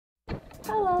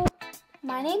Hello,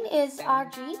 my name is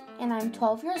Audrey and I'm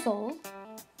 12 years old.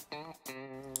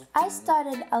 I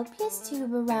started LPS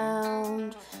Tube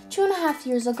around 2.5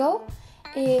 years ago.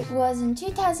 It was in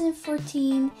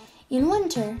 2014 in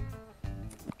winter.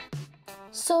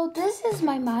 So this is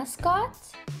my mascot.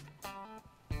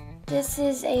 This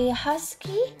is a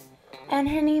husky and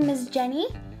her name is Jenny.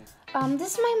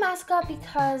 This is my mascot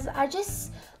because I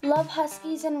just love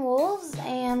huskies and wolves,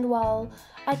 and well,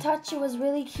 I thought she was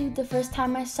really cute the first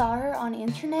time I saw her on the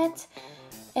internet,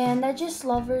 and I just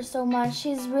love her so much.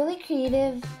 She's really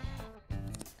creative.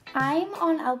 I'm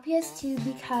on LPS too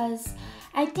because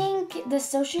I think the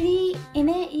socially in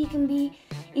it, you can be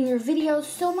in your videos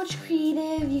so much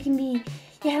creative. You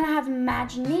can have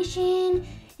imagination.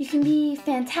 You can be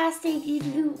fantastic. You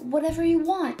can do whatever you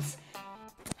want.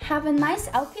 Have a nice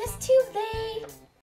LPS tube day.